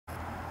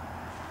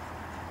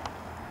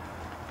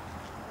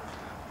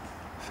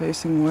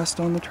facing west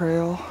on the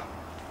trail.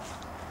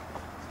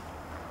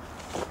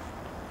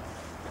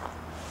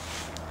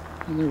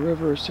 And the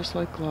river is just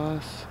like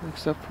glass,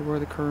 except for where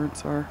the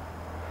currents are.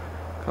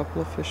 A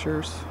couple of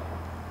fissures.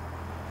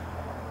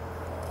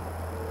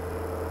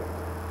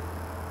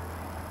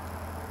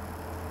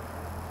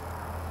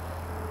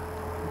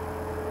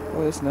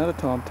 Boy, isn't that a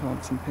Tom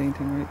Thompson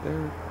painting right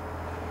there?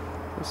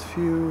 Those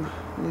few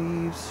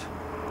leaves.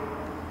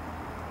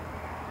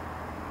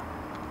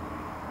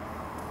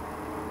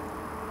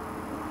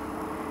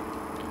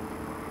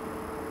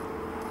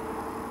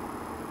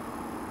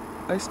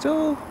 I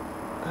still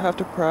have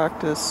to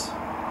practice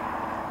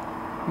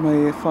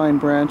my fine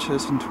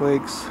branches and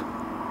twigs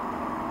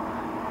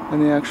and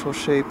the actual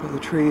shape of the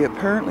tree.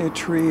 Apparently a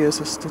tree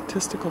is a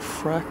statistical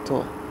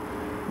fractal,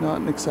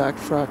 not an exact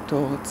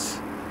fractal.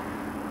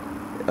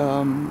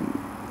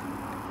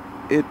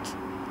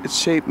 Its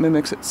shape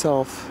mimics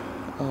itself,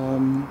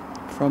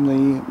 from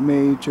the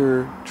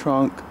major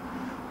trunk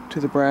to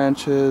the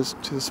branches,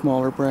 to the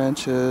smaller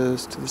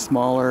branches, to the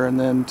smaller, and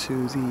then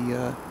to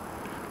the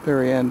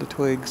very end, the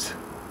twigs.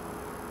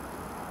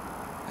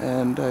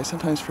 And I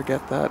sometimes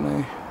forget that,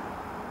 and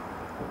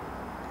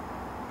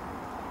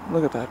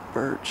look at that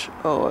birch.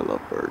 Oh, I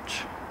love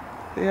birch.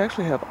 They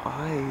actually have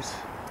eyes.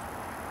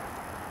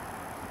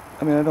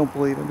 I mean, I don't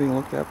believe I'm being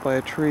looked at by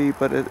a tree,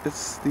 but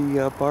it's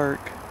the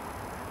bark.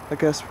 I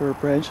guess where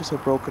branches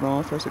have broken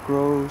off as it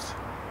grows.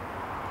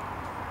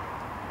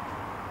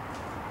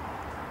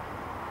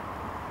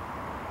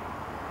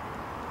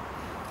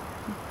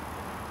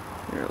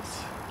 Here,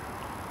 let's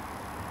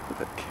put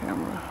that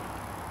camera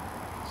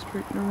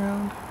straighten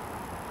around.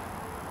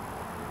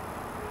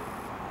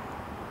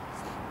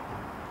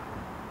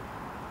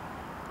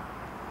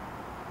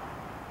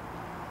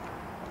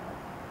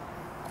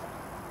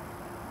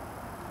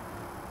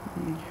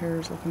 And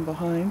here's looking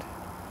behind.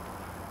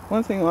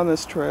 One thing on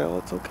this trail,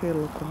 it's okay to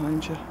look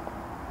behind you.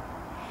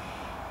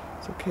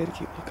 It's okay to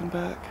keep looking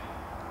back.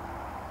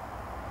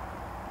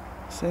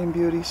 Same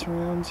beauty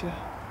surrounds you,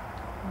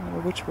 no matter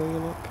which way you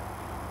look.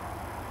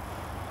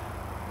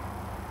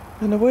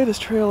 And the way this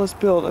trail is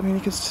built, I mean,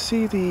 you can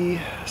see the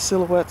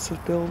silhouettes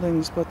of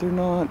buildings, but they're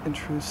not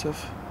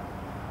intrusive.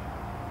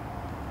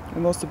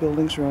 And most of the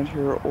buildings around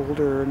here are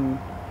older, and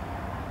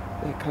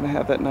they kind of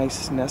have that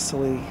nice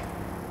nestly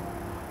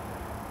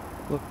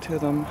look to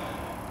them.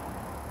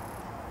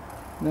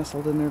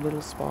 Nestled in their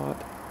little spot,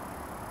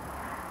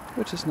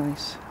 which is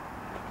nice.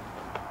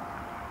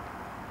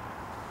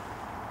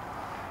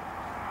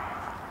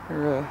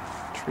 Here, a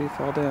tree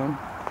fell down.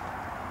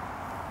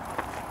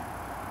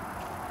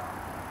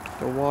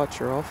 To watch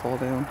or I'll fall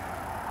down.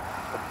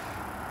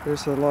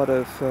 There's a lot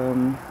of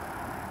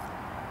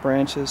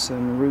branches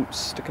and roots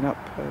sticking up.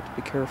 I have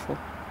to be careful.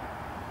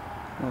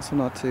 Also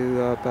not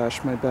to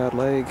bash my bad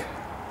leg.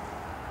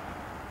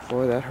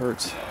 Boy, that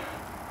hurts.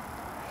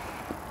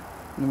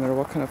 No matter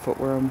what kind of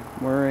footwear I'm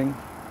wearing.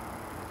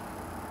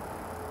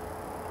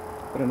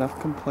 But enough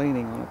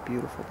complaining on a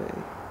beautiful day.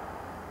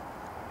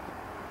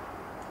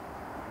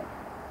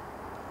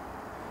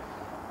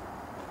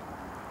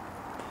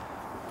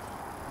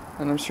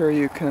 And I'm sure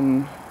you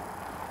can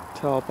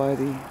tell by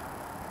the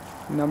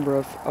number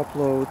of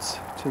uploads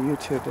to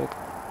YouTube that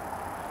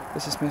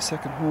this is my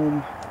second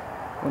home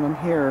when I'm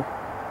here.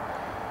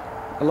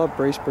 I love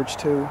Bracebridge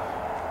too.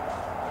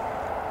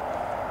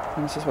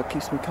 And this is what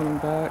keeps me coming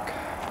back.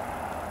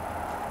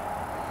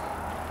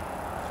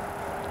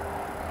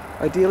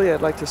 Ideally,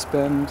 I'd like to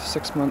spend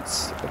 6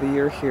 months of the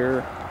year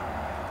here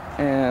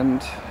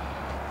and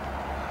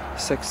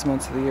 6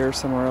 months of the year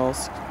somewhere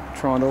else.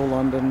 Toronto,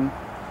 London,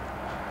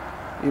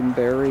 even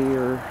Barrie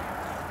or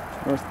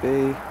North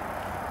Bay.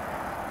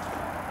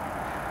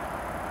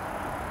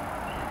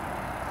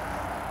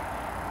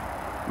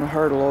 My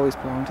heart will always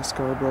belong to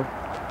Scarborough.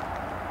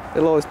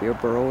 It'll always be a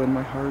borough in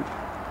my heart.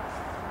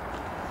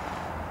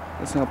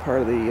 It's not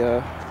part of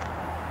the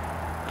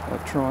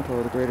of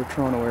Toronto, the Greater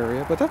Toronto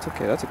area, but that's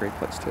okay. That's a great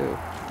place too.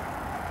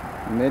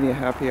 Many a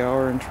happy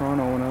hour in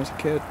Toronto when I was a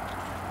kid,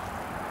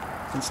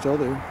 and still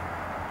do.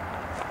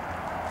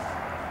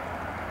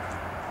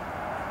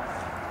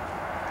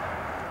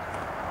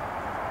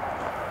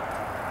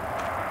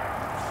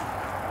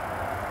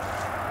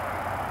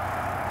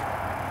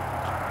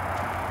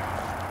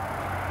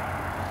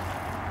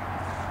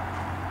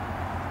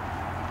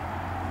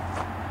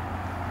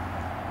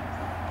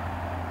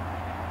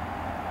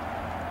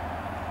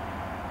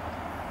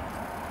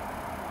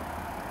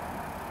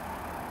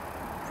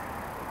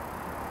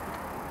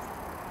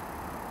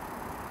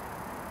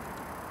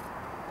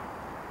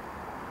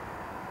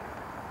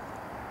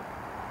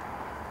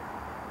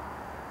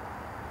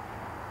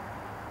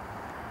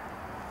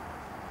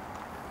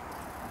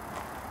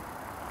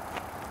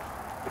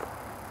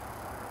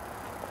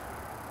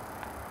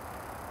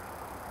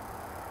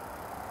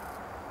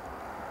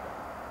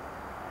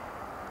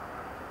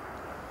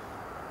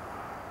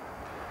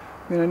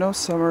 I mean, I know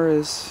summer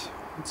it's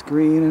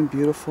green and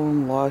beautiful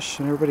and lush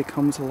and everybody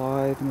comes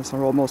alive in the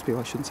summer. Well, most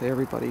people, I shouldn't say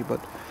everybody,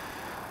 but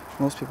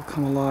most people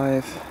come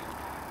alive.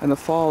 And the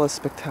fall is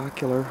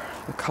spectacular.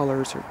 The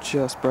colors are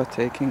just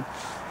breathtaking.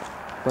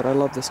 But I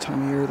love this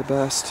time of year the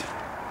best.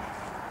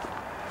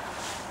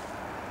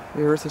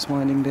 The earth is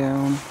winding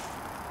down.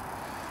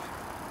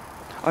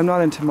 I'm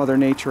not into Mother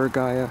Nature or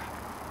Gaia,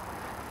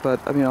 but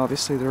I mean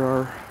obviously there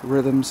are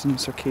rhythms and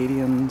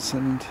circadians,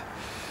 and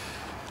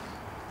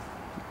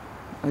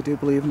I do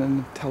believe in an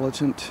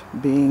intelligent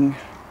being,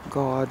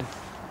 God.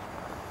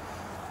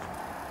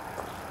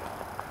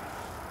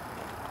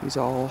 He's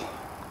all.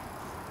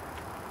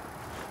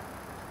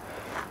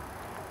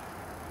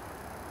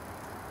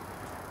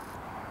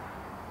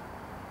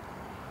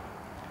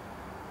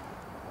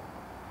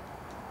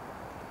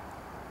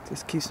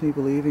 Just keeps me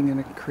believing in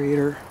a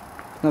creator.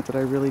 Not that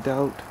I really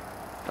doubt.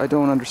 I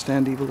don't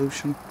understand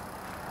evolution.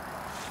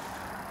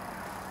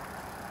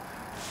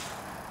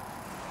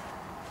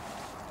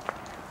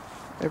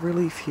 Every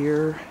leaf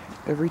here,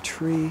 every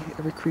tree,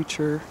 every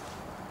creature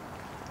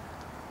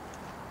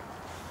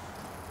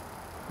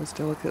was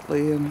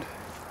delicately and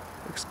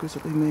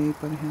exquisitely made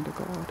by the hand of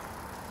God.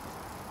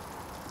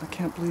 I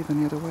can't believe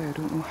any other way. I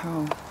don't know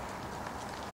how.